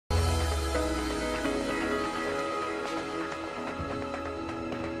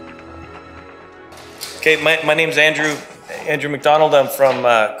Okay, my name's Andrew MacDonald. I'm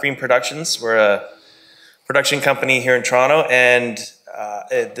from Cream Productions. We're a production company here in Toronto, and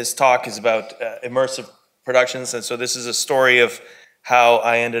this talk is about immersive productions. And so this is a story of how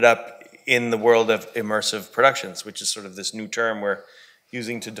I ended up in the world of immersive productions, which is sort of this new term we're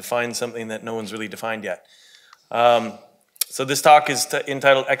using to define something that no one's really defined yet. So this talk is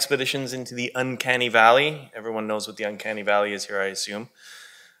entitled Expeditions into the Uncanny Valley. Everyone knows what the Uncanny Valley is here, I assume.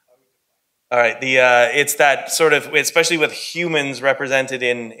 All right, it's that sort of, especially with humans represented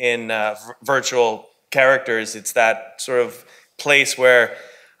in virtual characters, it's that sort of place where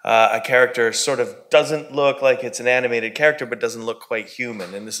a character sort of doesn't look like it's an animated character, but doesn't look quite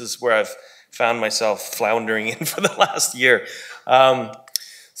human. And this is where I've found myself floundering in for the last year.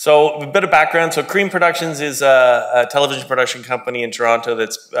 So a bit of background. So Cream Productions is a television production company in Toronto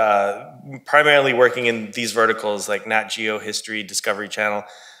that's primarily working in these verticals like Nat Geo, History, Discovery Channel.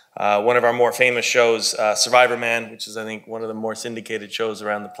 One of our more famous shows, Survivor Man, which is, I think, one of the more syndicated shows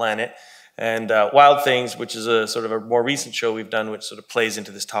around the planet, and Wild Things, which is a sort of a more recent show we've done, which sort of plays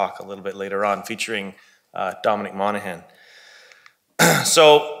into this talk a little bit later on, featuring Dominic Monaghan.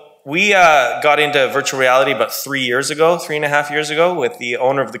 So we got into virtual reality about 3.5 years ago, with the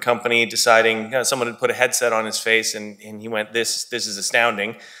owner of the company deciding, someone had put a headset on his face, and he went, this is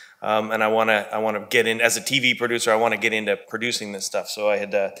astounding. And I want to get in, as a TV producer, I want to get into producing this stuff. So I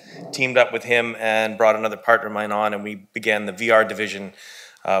had teamed up with him and brought another partner of mine on, and we began the VR division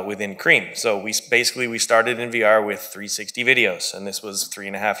within Cream. So we started in VR with 360 videos, and this was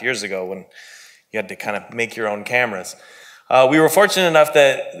 3.5 years ago when you had to kind of make your own cameras. We were fortunate enough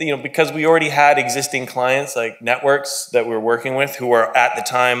that, because we already had existing clients like networks that we were working with, who were at the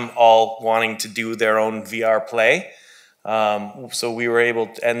time all wanting to do their own VR play. So we were able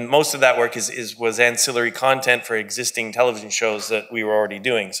to, and most of that work was ancillary content for existing television shows that we were already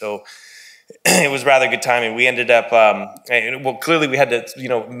doing. So it was rather good timing. We ended up, well, clearly we had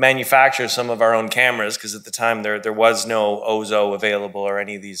to, manufacture some of our own cameras, because at the time there was no Ozo available or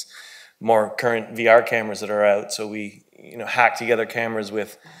any of these more current VR cameras that are out. So we, hacked together cameras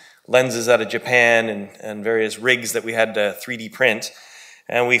with lenses out of Japan and various rigs that we had to 3D print.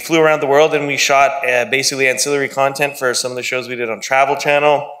 And we flew around the world, and we shot basically ancillary content for some of the shows we did on Travel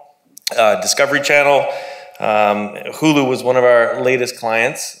Channel, Discovery Channel. Hulu was one of our latest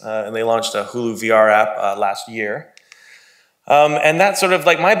clients, and they launched a Hulu VR app last year. And that's sort of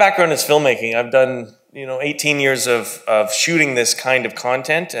like, my background is filmmaking. I've done 18 years of shooting this kind of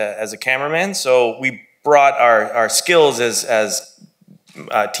content as a cameraman. So we brought our skills as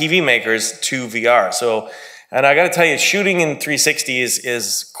TV makers to VR. And I got to tell you, shooting in 360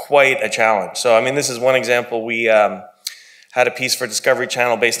 is quite a challenge. So, I mean, this is one example. We had a piece for Discovery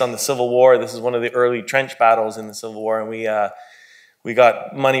Channel based on the Civil War. This is one of the early trench battles in the Civil War, and we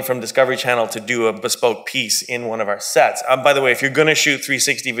got money from Discovery Channel to do a bespoke piece in one of our sets. By the way, if you're going to shoot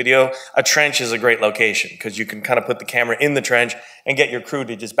 360 video, a trench is a great location, because you can kind of put the camera in the trench and get your crew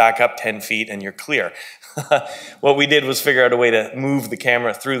to just back up 10 feet and you're clear. What we did was figure out a way to move the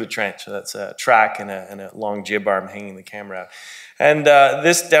camera through the trench. So that's a track and a long jib arm hanging the camera out. And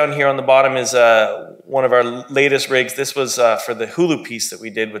this down here on the bottom is one of our latest rigs. This was for the Hulu piece that we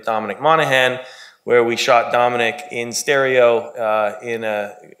did with Dominic Monaghan, where we shot Dominic in stereo in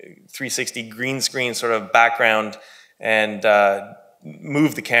a 360 green screen sort of background, and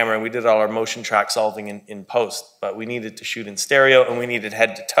moved the camera, and we did all our motion track solving in post. But we needed to shoot in stereo, and we needed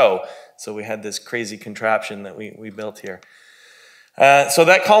head to toe. So we had this crazy contraption that we built here. So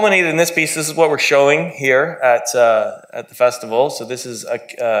that culminated in this piece. This is what we're showing here at the festival. So this is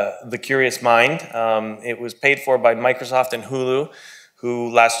The Curious Mind. It was paid for by Microsoft and Hulu,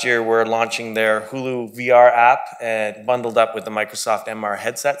 who last year were launching their Hulu VR app and bundled up with the Microsoft MR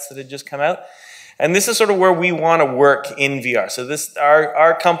headsets that had just come out. And this is sort of where we want to work in VR. So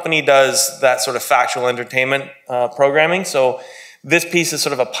our company does that sort of factual entertainment programming. So this piece is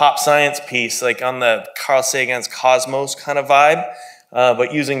sort of a pop science piece, like on the Carl Sagan's Cosmos kind of vibe,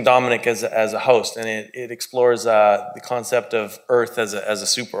 but using Dominic as a host. And it explores the concept of Earth as a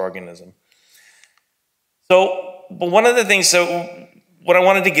superorganism. So, but one of the things, what I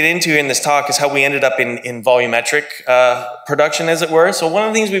wanted to get into in this talk is how we ended up in volumetric production, as it were. So one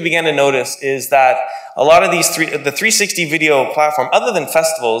of the things we began to notice is that a lot of the 360 video platform, other than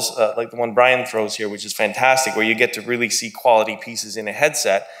festivals, like the one Brian throws here, which is fantastic, where you get to really see quality pieces in a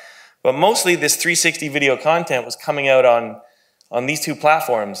headset, but mostly this 360 video content was coming out on these two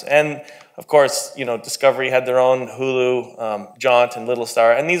platforms. And of course, Discovery had their own Hulu, Jaunt, and Little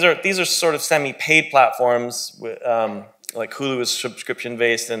Star, and these are sort of semi-paid platforms with, like Hulu is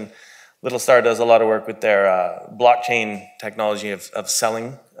subscription-based, and Little Star does a lot of work with their blockchain technology of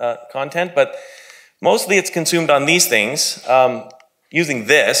selling content. But Mostly it's consumed on these things, using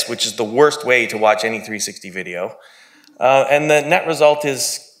this, which is the worst way to watch any 360 video. And the net result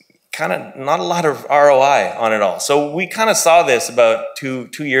is kind of not a lot of ROI on it all. So we kind of saw this about two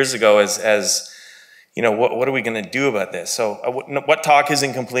years ago as you know, what are we going to do about this? So what talk is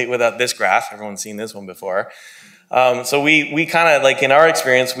incomplete without this graph? Everyone's seen this one before. So we kind of, like in our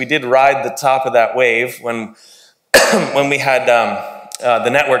experience, we did ride the top of that wave when when we had the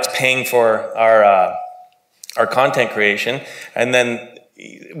networks paying for our content creation, and then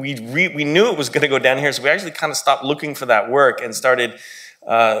we knew it was going to go down here, so we actually kind of stopped looking for that work and started,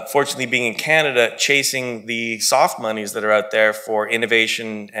 fortunately being in Canada, chasing the soft monies that are out there for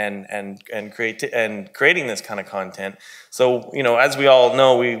innovation and creating this kind of content. So, you know, as we all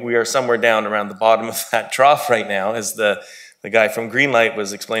know, we are somewhere down around the bottom of that trough right now, as the guy from Greenlight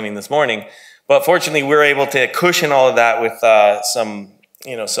was explaining this morning. But fortunately, we're able to cushion all of that with some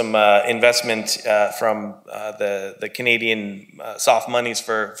investment from the Canadian soft monies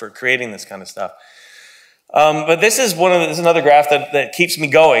for creating this kind of stuff. But this is another graph that keeps me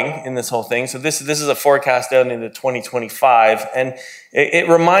going in this whole thing. So this is a forecast out into 2025, and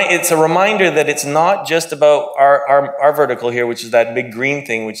it's a reminder that it's not just about our vertical here, which is that big green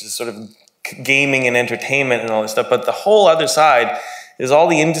thing, which is sort of gaming and entertainment and all this stuff. But the whole other side is all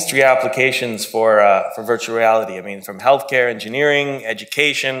the industry applications for virtual reality. I mean, from healthcare, engineering,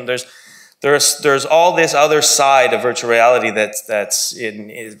 education. There's all this other side of virtual reality that's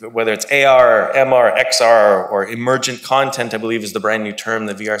whether it's AR, or MR, XR, or emergent content, I believe is the brand new term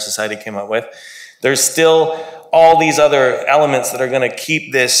the VR Society came up with. There's still all these other elements that are going to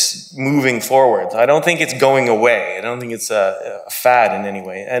keep this moving forward. I don't think it's going away. I don't think it's a fad in any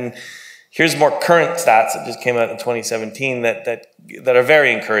way. And here's more current stats that just came out in 2017 that are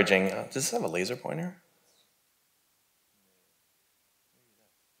very encouraging. Does this have a laser pointer?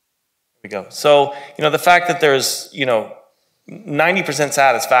 We go. So, you know, the fact that there's, you know, 90%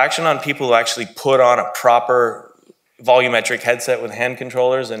 satisfaction on people who actually put on a proper volumetric headset with hand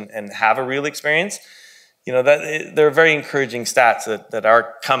controllers and have a real experience, you know, that they're very encouraging stats that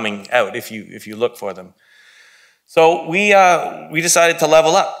are coming out if you look for them. So we decided to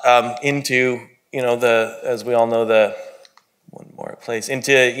level up into, you know, as we all know,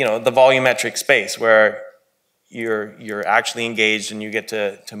 into, you know, the volumetric space where you're actually engaged and you get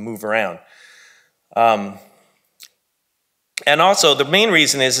to move around. And also the main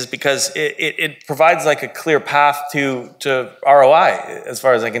reason is because it provides like a clear path to ROI, as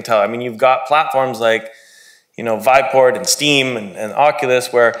far as I can tell. I mean, you've got platforms like, you know, Viveport and Steam and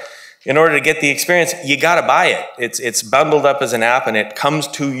Oculus, where in order to get the experience, you got to buy it. It's bundled up as an app, and it comes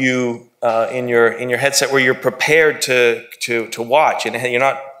to you in your headset, where you're prepared to watch, and you're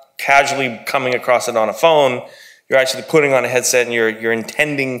not casually coming across it on a phone. You're actually putting on a headset, and you're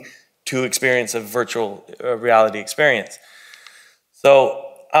intending to experience a virtual reality experience. So,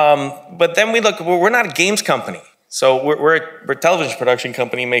 but then we're not a games company. So we're a television production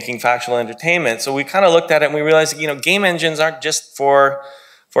company making factual entertainment. So we kind of looked at it and we realized, you know, game engines aren't just for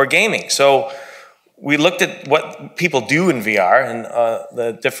gaming. So we looked at what people do in VR and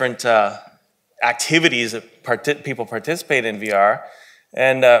the different activities that people participate in VR,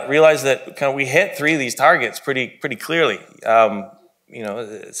 and realized that kind of we hit three of these targets pretty clearly. You know,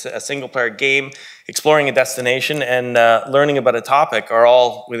 a single-player game, exploring a destination, and learning about a topic are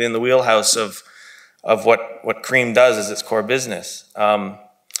all within the wheelhouse of what Cream does as its core business.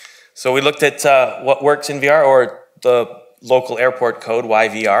 So we looked at what works in VR, or the local airport code,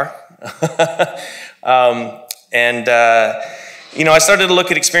 YVR. You know, I started to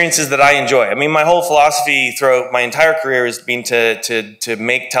look at experiences that I enjoy. I mean, my whole philosophy throughout my entire career has been to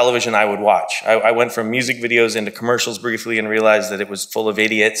make television I would watch. I went from music videos into commercials briefly and realized that it was full of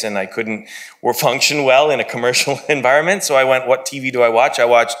idiots and I couldn't function well in a commercial environment. So I went, what TV do I watch? I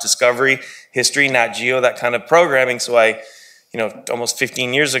watched Discovery, History, Nat Geo, that kind of programming. So I, you know, almost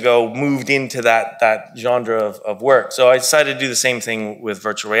 15 years ago, moved into that genre of work. So I decided to do the same thing with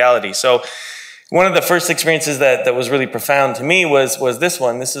virtual reality. So one of the first experiences that was really profound to me was this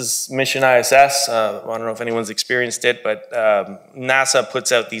one. This is Mission ISS. I don't know if anyone's experienced it, but NASA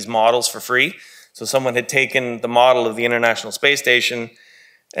puts out these models for free. So someone had taken the model of the International Space Station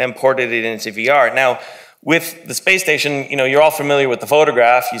and ported it into VR. Now, with the space station, you know, you're all familiar with the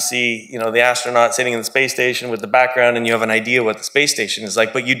photograph. You see, you know, the astronaut sitting in the space station with the background, and you have an idea what the space station is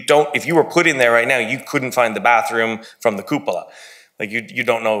like. But you don't, if you were put in there right now, you couldn't find the bathroom from the cupola. Like you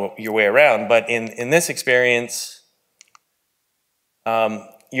don't know your way around. But in this experience,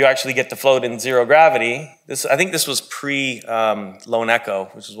 you actually get to float in zero gravity. I think this was pre-Lone Echo,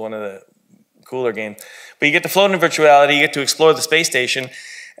 which is one of the cooler games. But you get to float in virtual reality, you get to explore the space station,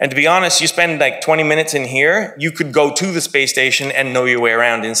 And to be honest, you spend like 20 minutes in here, you could go to the space station and know your way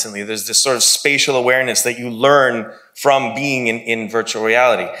around instantly. There's this sort of spatial awareness that you learn from being in virtual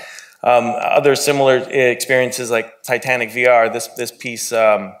reality. Other similar experiences like Titanic VR, this piece,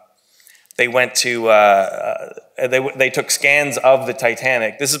 they went to, they took scans of the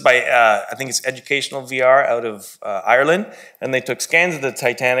Titanic. This is by, I think it's Educational VR out of Ireland. And they took scans of the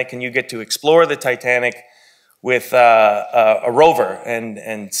Titanic, and you get to explore the Titanic with a rover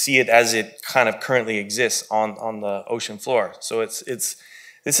and see it as it kind of currently exists on the ocean floor. So this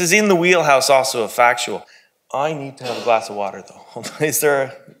is in the wheelhouse also of factual. I need to have a glass of water though. Hold on. Is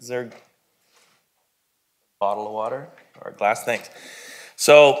there a bottle of water or a glass? Thanks.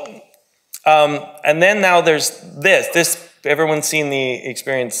 So, and then now there's this, everyone's seen the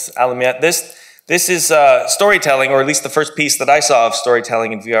experience Alamette. This is storytelling, or at least the first piece that I saw of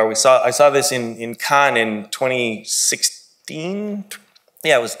storytelling in VR. I saw this in Cannes in 2016.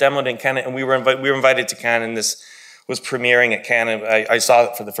 Yeah, it was demoed in Cannes, and we were invited to Cannes, and this was premiering at Cannes. I saw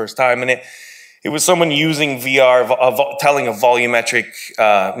it for the first time, and it was someone using VR telling a volumetric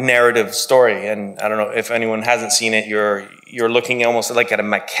narrative story. And I don't know if anyone hasn't seen it. You're looking almost like at a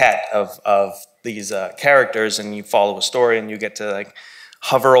maquette of these characters, and you follow a story, and you get to like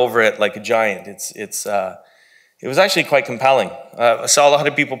hover over it like a giant. It was actually quite compelling. I saw a lot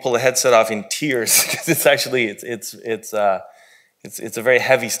of people pull the headset off in tears because it's a very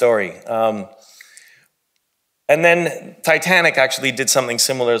heavy story. And then Titanic actually did something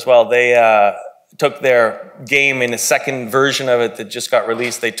similar as well. They took their game in a second version of it that just got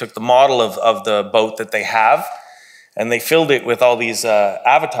released. They took the model of the boat that they have, and they filled it with all these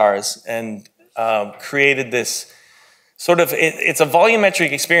avatars and created this sort of, it's a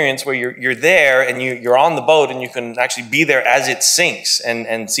volumetric experience where you're there and you're on the boat, and you can actually be there as it sinks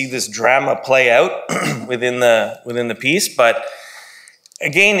and see this drama play out within the piece. But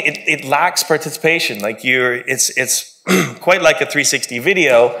again, it lacks participation. Like it's quite like a 360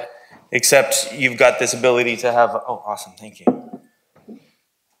 video, except you've got this ability to have, oh, awesome, thank you.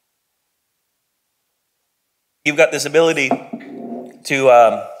 You've got this ability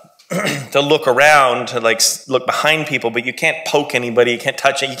to to look around, to like look behind people, but you can't poke anybody, you can't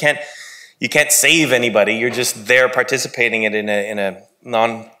touch it, you can't save anybody. You're just there participating in a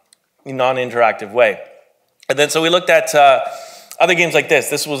non-interactive way. And then so we looked at other games like this.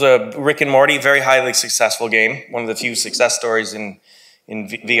 This was a Rick and Morty, very highly successful game. One of the few success stories in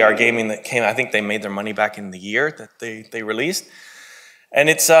VR gaming that came. I think they made their money back in the year that they released. And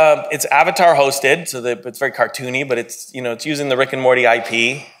it's avatar hosted, so it's very cartoony, but it's using the Rick and Morty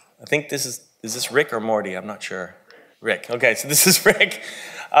IP. I think is this Rick or Morty? I'm not sure. Rick. Okay, so this is Rick.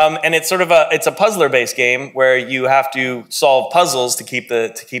 And it's sort of it's a puzzler-based game where you have to solve puzzles to keep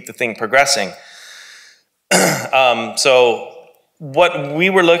the thing progressing. So what we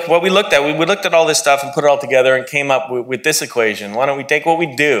looked at all this stuff and put it all together and came up with this equation. Why don't we take what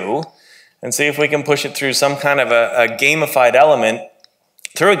we do and see if we can push it through some kind of a gamified element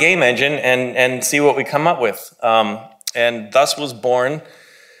through a game engine and see what we come up with. And thus was born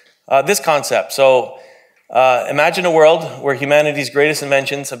this concept. So imagine a world where humanity's greatest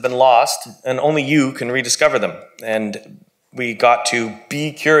inventions have been lost and only you can rediscover them. And we got to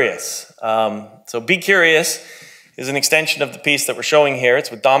Be Curious. So Be Curious is an extension of the piece that we're showing here.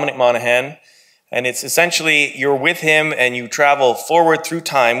 It's with Dominic Monaghan. And it's essentially you're with him and you travel forward through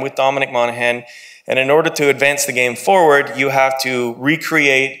time with Dominic Monaghan. And in order to advance the game forward, you have to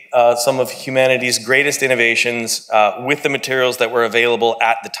recreate some of humanity's greatest innovations with the materials that were available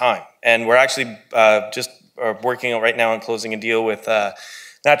at the time. And we're actually just working right now on closing a deal with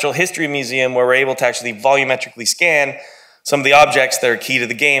Natural History Museum where we're able to actually volumetrically scan some of the objects that are key to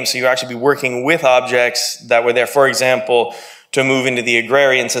the game. So you actually be working with objects that were there. For example, to move into the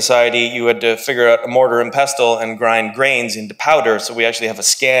agrarian society, you had to figure out a mortar and pestle and grind grains into powder. So we actually have a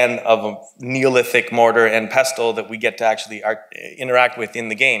scan of a Neolithic mortar and pestle that we get to actually interact with in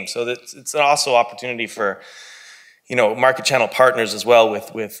the game. So it's also an opportunity for, market channel partners as well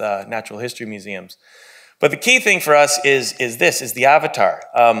with natural history museums. But the key thing for us is the avatar.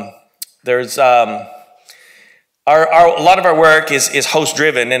 A lot of our work is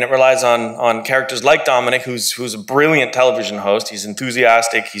host-driven, and it relies on characters like Dominic, who's a brilliant television host. He's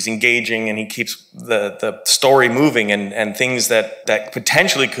enthusiastic, he's engaging, and he keeps the story moving and things that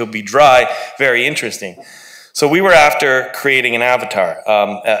potentially could be dry, very interesting. So we were after creating an avatar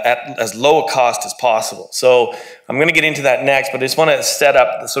at as low a cost as possible. So I'm going to get into that next, but I just want to set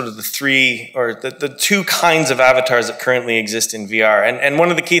up the two kinds of avatars that currently exist in VR. And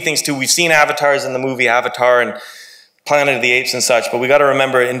one of the key things too, we've seen avatars in the movie Avatar and Planet of the Apes and such, but we got to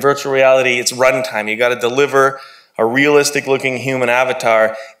remember in virtual reality, it's runtime. You got to deliver a realistic looking human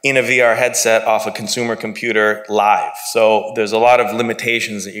avatar in a VR headset off a consumer computer live. So there's a lot of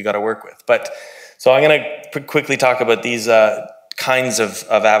limitations that you got to work with. But so I'm going to quickly talk about these kinds of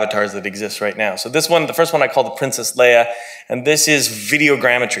avatars that exist right now. So this one, the first one I call the Princess Leia, and this is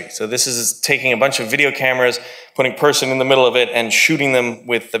videogrammetry. So this is taking a bunch of video cameras, putting a person in the middle of it and shooting them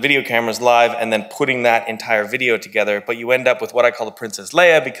with the video cameras live and then putting that entire video together. But you end up with what I call the Princess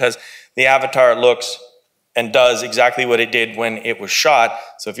Leia because the avatar looks and does exactly what it did when it was shot.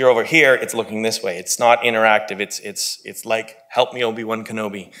 So if you're over here, it's looking this way. It's not interactive. It's like, help me, Obi-Wan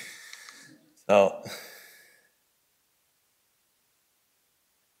Kenobi. So...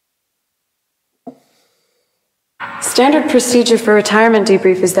 Standard procedure for retirement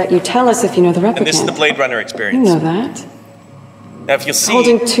debrief is that you tell us if you know the replicant. And this is the Blade Runner experience. You know that. Now, if you see,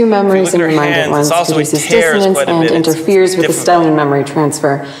 holding two memories in your mind at once produces dissonance and interferes with the stellar memory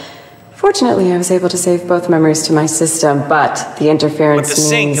transfer. Fortunately, I was able to save both memories to my system, but the interference the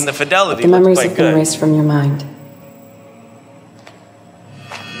sync means and the fidelity the memories have been erased from your mind.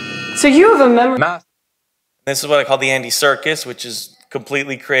 So you have a memory. This is what I call the Andy Serkis, which is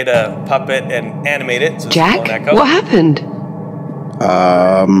completely create a puppet and animate it. So Jack, what happened?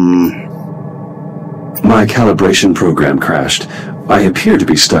 My calibration program crashed. I appear to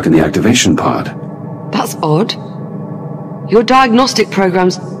be stuck in the activation pod. That's odd. Your diagnostic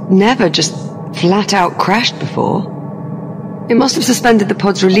programs never just flat out crashed before. It must have suspended the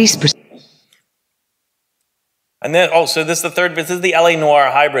pod's release procedure. And then, oh, so this is the third, this is the LA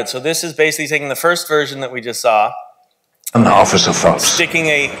Noir hybrid. So this is basically taking the first version that we just saw. I'm the Officer Phelps. Sticking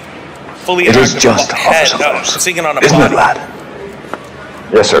a fully It is just Officer Phelps. Sticking on a Isn't body. it, lad?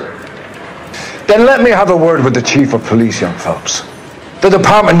 Yes, sir. Then let me have a word with the Chief of Police, young Phelps. The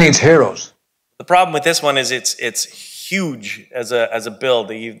department needs heroes. The problem with this one is it's huge as a build.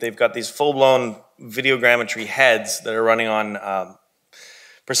 They've got these full-blown videogrammetry heads that are running on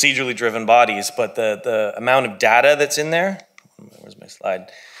procedurally driven bodies, but the amount of data that's in there, where's my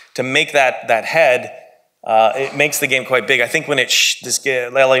slide, to make that head, it makes the game quite big. I think when this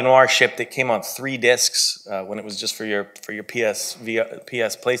LA Noir shipped, it came on 3 discs when it was just for your PS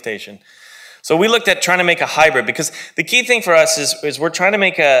PlayStation. So we looked at trying to make a hybrid because the key thing for us is we're trying to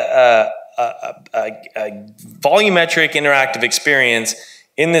make a volumetric interactive experience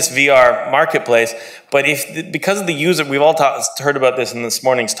in this VR marketplace. But because of the user, we've all heard about this in this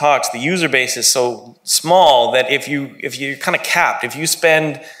morning's talks, the user base is so small that if you're kind of capped, if you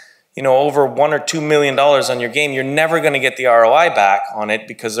spend over $1 or $2 million on your game, you're never going to get the ROI back on it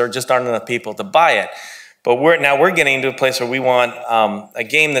because there just aren't enough people to buy it. But now we're getting into a place where we want a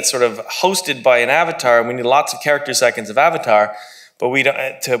game that's sort of hosted by an avatar, and we need lots of character seconds of avatar, but we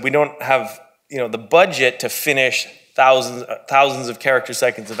don't have the budget to finish thousands of character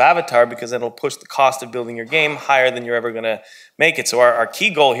seconds of avatar because then it'll push the cost of building your game higher than you're ever going to make it. So our key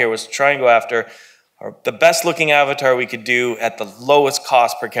goal here was to try and go after the best looking avatar we could do at the lowest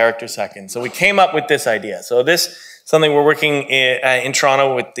cost per character second. So we came up with this idea. So this is something we're working in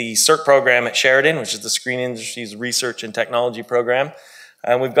Toronto with the CERT program at Sheridan, which is the Screen Industries Research and Technology program.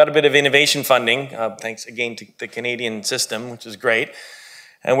 And we've got a bit of innovation funding, thanks again to the Canadian system, which is great.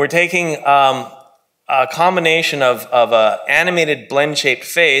 And we're taking a combination of an animated blend-shaped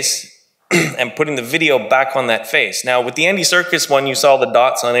face and putting the video back on that face. Now, with the Andy Serkis one, you saw the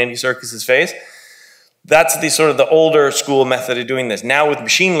dots on Andy Serkis's face. That's the sort of the older school method of doing this. Now with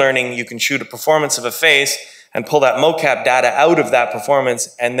machine learning, you can shoot a performance of a face and pull that mocap data out of that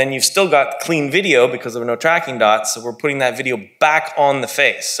performance, and then you've still got clean video because of no tracking dots, so we're putting that video back on the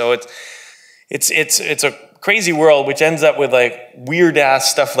face. So it's a crazy world, which ends up with like weird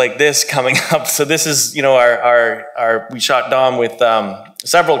ass stuff like this coming up. So this is, we shot Dom with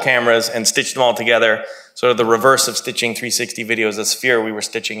several cameras and stitched them all together, sort of the reverse of stitching 360 video as a sphere. We were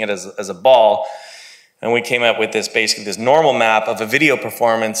stitching it as a ball. And we came up with basically this normal map of a video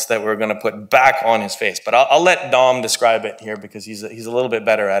performance that we're going to put back on his face. But I'll let Dom describe it here because he's a little bit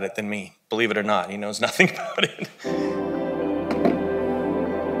better at it than me. Believe it or not, he knows nothing about it.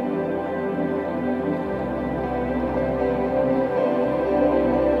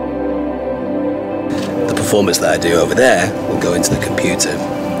 The performance that I do over there will go into the computer.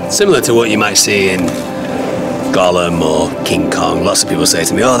 Similar to what you might see in Gollum or King Kong. Lots of people say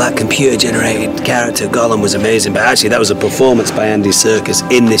to me, oh, that computer-generated character Gollum was amazing, but actually that was a performance by Andy Serkis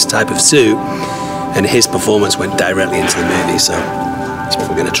in this type of suit, and his performance went directly into the movie, so that's what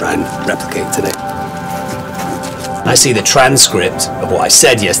we're going to try and replicate today. I see the transcript of what I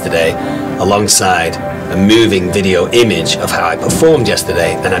said yesterday alongside a moving video image of how I performed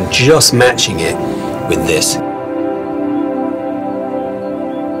yesterday, and I'm just matching it with this.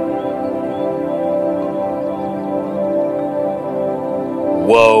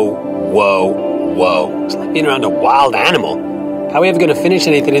 whoa, whoa, whoa. It's like being around a wild animal. How are we ever going to finish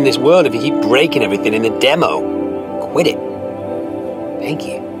anything in this world if you keep breaking everything in the demo? Quit it. Thank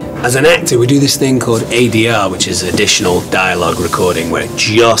you. As an actor, we do this thing called ADR, which is additional dialogue recording, where it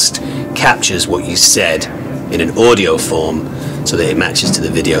just captures what you said in an audio form so that it matches to the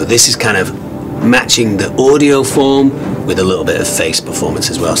video. This is kind of matching the audio form with a little bit of face performance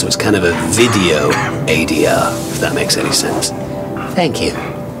as well. So it's kind of a video ADR, if that makes any sense. Thank you.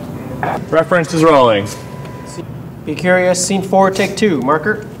 Reference is rolling. Be curious, scene 4, take 2,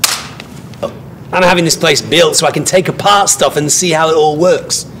 marker. I'm having this place built so I can take apart stuff and see how it all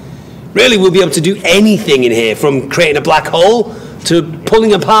works. Really, we'll be able to do anything in here, from creating a black hole to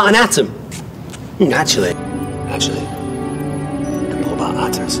pulling apart an atom. Actually, I can pull apart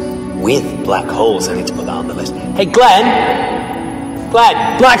atoms with black holes. I need to put that on the list. Hey, Glenn,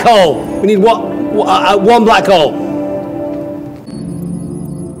 black hole. We need one black hole.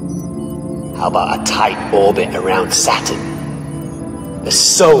 How about a tight orbit around Saturn? There's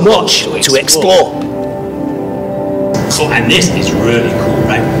so much to explore. And this is really cool,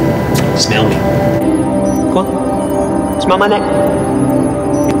 right? Smell me. Go on. Smell my neck.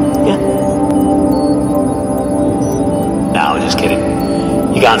 Yeah. No, I'm just kidding.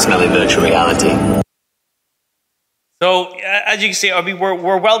 You can't smell in virtual reality. So, as you can see, I mean,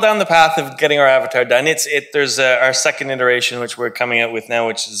 we're well down the path of getting our avatar done. There's our second iteration, which we're coming out with now,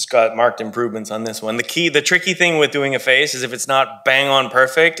 which has got marked improvements on this one. The tricky thing with doing a face is if it's not bang on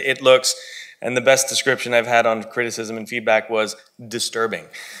perfect, it looks, and the best description I've had on criticism and feedback was disturbing.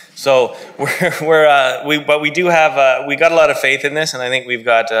 So but we do have, we got a lot of faith in this, and I think we've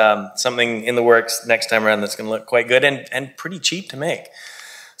got something in the works next time around that's going to look quite good and pretty cheap to make.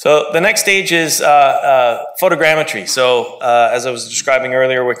 So the next stage is photogrammetry. So as I was describing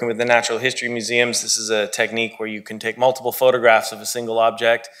earlier, working with the Natural History Museums, this is a technique where you can take multiple photographs of a single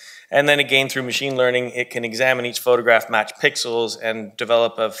object, and then again through machine learning, it can examine each photograph, match pixels, and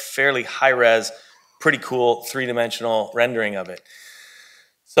develop a fairly high-res, pretty cool three-dimensional rendering of it.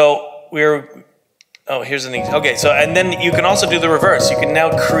 So here's an example. Okay, so and then you can also do the reverse. You can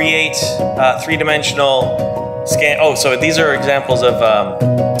now create three-dimensional scan. Oh, so these are examples of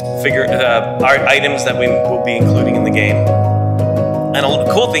art items that we will be including in the game. And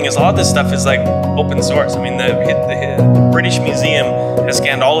the cool thing is a lot of this stuff is like open source. I mean, the British Museum has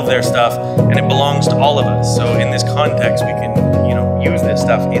scanned all of their stuff, and it belongs to all of us. So in this context, we can, you know, use this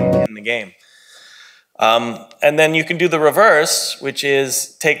stuff in the game. And then you can do the reverse, which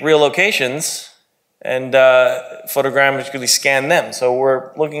is take real locations and photogrammetrically scan them. So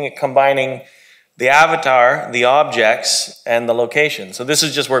we're looking at combining the avatar, the objects, and the location. So this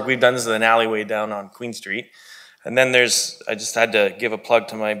is just work we've done. This is an alleyway down on Queen Street. And then I just had to give a plug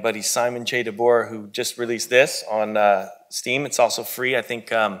to my buddy Simon Che DeBoer, who just released this on Steam. It's also free. I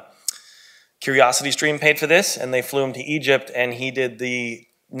think CuriosityStream paid for this, and they flew him to Egypt, and he did the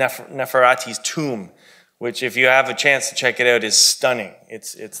Nefertiti's tomb, which if you have a chance to check it out is stunning.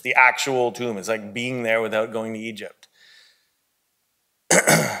 It's the actual tomb. It's like being there without going to Egypt.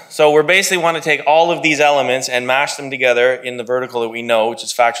 So we basically want to take all of these elements and mash them together in the vertical that we know, which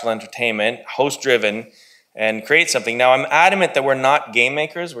is factual entertainment, host-driven, and create something. Now, I'm adamant that we're not game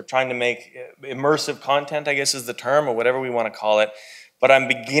makers. We're trying to make immersive content, I guess is the term, or whatever we want to call it. But I'm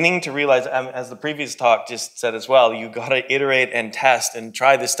beginning to realize, as the previous talk just said as well, you got to iterate and test and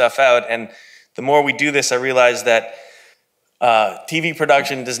try this stuff out. And the more we do this, I realize that TV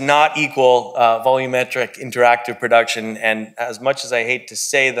production does not equal volumetric interactive production. And as much as I hate to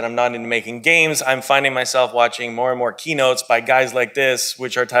say that I'm not into making games, I'm finding myself watching more and more keynotes by guys like this,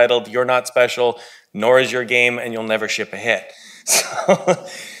 which are titled, "You're Not Special, Nor Is Your Game, and You'll Never Ship a Hit."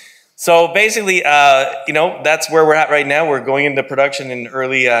 So basically, you know, that's where we're at right now. We're going into production in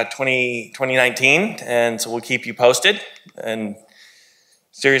early 2019, and so we'll keep you posted. And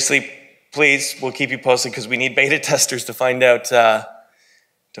seriously, please, we'll keep you posted because we need beta testers to find out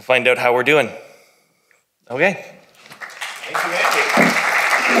how we're doing. Okay. Thank you, Andy.